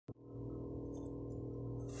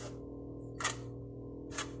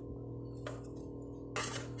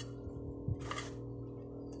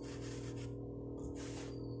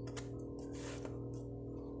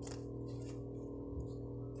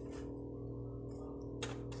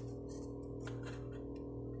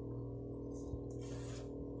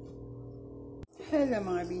Hello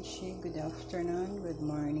mga bishi, good afternoon, good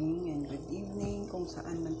morning, and good evening kung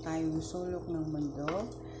saan man tayo sulok ng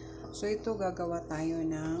mundo. So ito gagawa tayo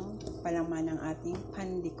ng palaman ng ating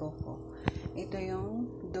pandecoco. Ito yung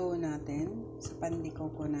dough natin sa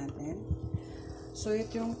pandecoco natin. So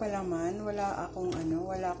ito yung palaman, wala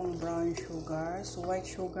akong brown sugar. So white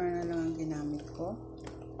sugar na lang ang ginamit ko.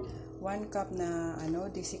 1 cup na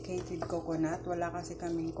desicated coconut. Wala kasi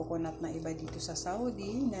kaming coconut na iba dito sa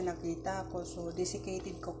Saudi na nakita ko. So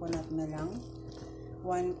desicated coconut na lang.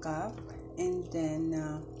 1 cup. And then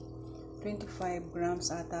 25 grams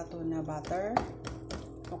ata to na butter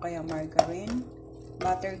o kaya margarine.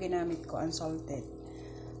 Butter ginamit ko unsalted.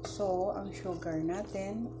 So ang sugar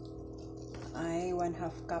natin ay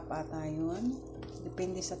 1/2 cup ata yun.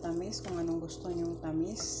 Depende sa tamis kung anong gusto nyong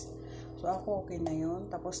tamis. So, ako okay na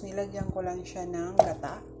yun. Tapos, nilagyan ko lang siya ng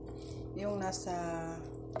gata. Yung nasa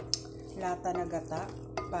lata na gata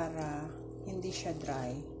para hindi siya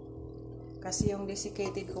dry. Kasi yung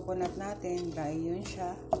desiccated coconut natin, dry yun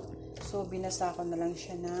siya. So, binasa ko na lang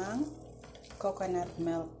siya ng coconut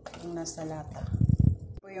milk yung nasa lata.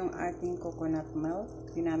 Ito yung ating coconut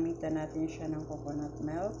milk. Ginamitan natin siya ng coconut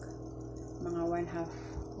milk. Mga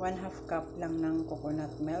 1/2 cup lang ng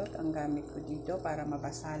coconut milk ang gamit ko dito para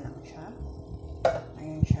mabasa lang siya.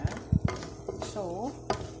 Ayan siya. So,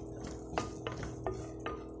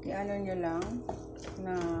 i-ano nyo lang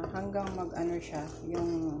na hanggang mag-ano siya,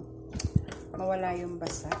 yung mawala yung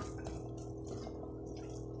basa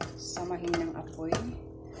sa mahinang apoy.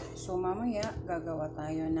 So, mamaya gagawa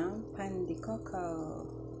tayo ng pandecoco.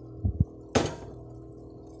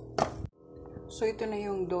 So, ito na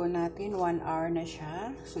yung dough natin. 1 hour na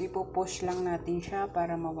siya. So, ipupush lang natin siya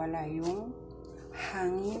para mawala yung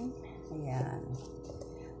hangin. Ayan.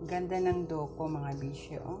 Ganda ng dough ko, mga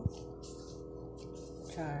bishi, oh.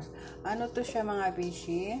 Char. Ano to siya, mga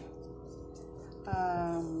bishi?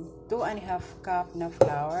 2.5 cup na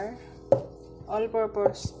flour.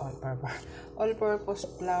 All-purpose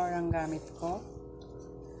flour ang gamit ko.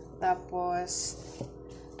 Tapos,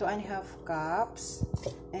 2.5 cups,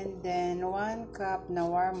 and then 1 cup na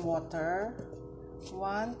warm water,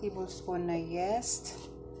 1 tablespoon na yeast,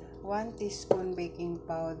 1 teaspoon baking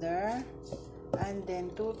powder, and then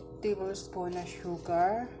 2 tablespoon na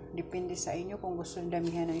sugar. Depende sa inyo kung gusto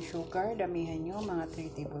damihan ng sugar, damihan nyo, mga 3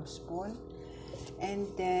 tablespoon, and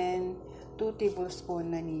then 2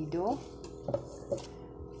 tablespoon na nido,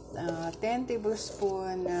 10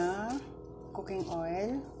 tablespoon na cooking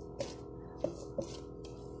oil.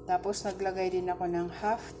 Tapos, naglagay din ako ng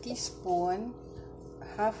half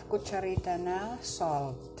kutsarita na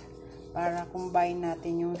salt para combine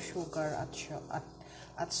natin yung sugar at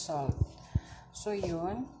salt. So,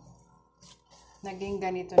 yun. Naging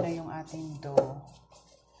ganito na yung ating dough.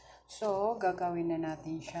 So, gagawin na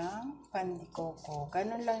natin siyang pandecoco.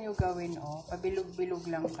 Ganun lang yung gawin, oh.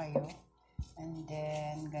 Pabilog-bilog lang kayo. And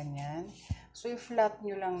then, ganyan. So, i-flat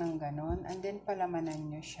nyo lang ng ganun. And then,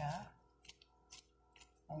 palamanan nyo siya.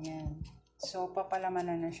 Ayan. So,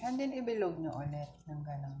 papalamanan na siya. And then, ibilog nyo ulit ng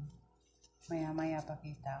ganun. Maya-maya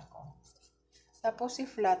pakita ko. Tapos,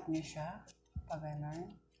 i-flat nyo siya. Pag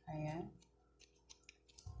ganun. Ayan.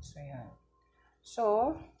 So, yan.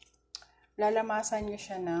 So, lalamasan nyo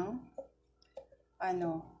siya ng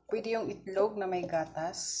pwede yung itlog na may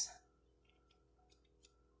gatas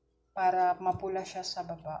para mapula siya sa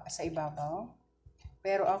ibabaw.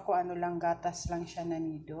 Pero ako, gatas lang siya na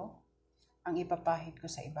nido ang ipapahid ko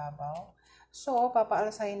sa ibabaw. So,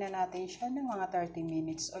 papaalsahin na natin siya ng mga 30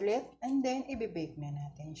 minutes ulit. And then, ibibake na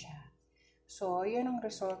natin siya. So, yun ang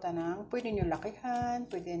resulta ng pwede nyo lakihan,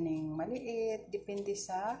 pwede nang maliit. Depende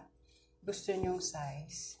sa gusto nyong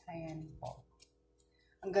size. Ayan po.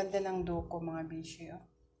 Ang ganda ng dough ko, mga bishi. Oh.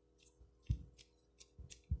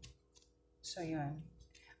 So, yun.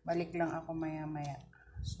 Balik lang ako maya-maya.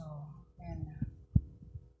 So, ayan na.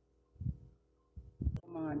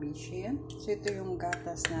 Mga bishi. So, ito yung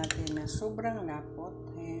gatas natin na sobrang lapot.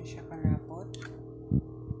 Ayan siya kalapot.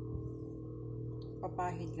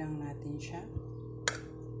 Papahid lang natin siya.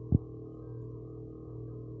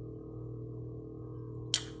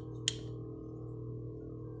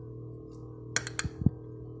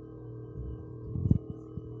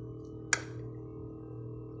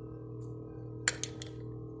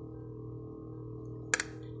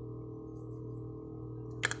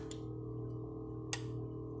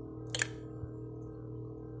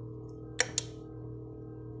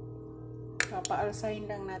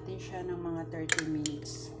 Papaalsahin lang natin siya ng mga 30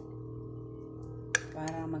 minutes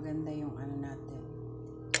para maganda yung natin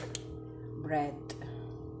bread.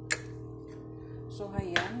 So,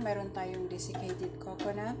 ayan, meron tayong desiccated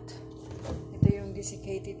coconut. Ito yung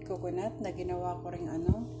desiccated coconut na ginawa ko ring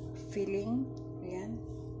filling. Ayan.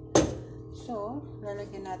 So,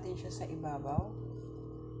 lalagyan natin siya sa ibabaw.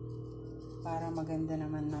 Para maganda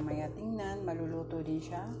naman mamaya tingnan. Maluluto din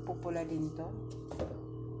siya. Pupula din to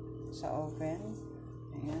sa oven.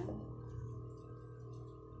 Ayan.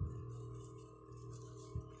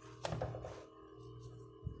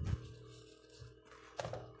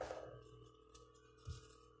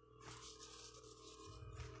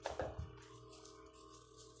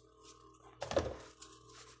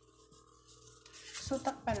 So,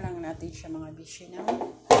 takpan lang natin siya mga bishi ng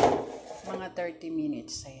mga 30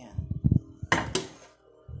 minutes. Ayan.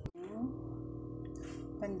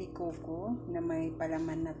 Pandecoco na may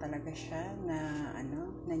palaman na talaga siya na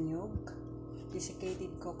na nyug.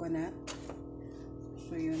 Desiccated coconut.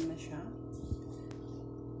 So, yun na siya.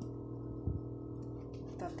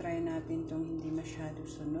 Tatry natin itong hindi masyado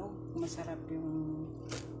sunog. Masarap yung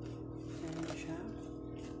siya.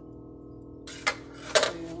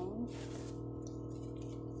 So, yung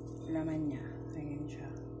laman niya. Ayan siya.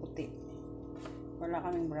 Puti. Wala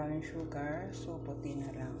kaming brown sugar. So, puti na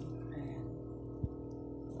lang. Ayan.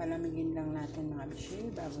 Palamigin lang natin mga bishi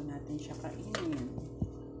bago natin siya kainin.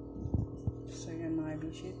 So, yun mga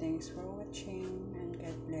bishi. Thanks for watching and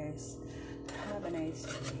God bless. Have a nice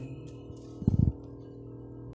day.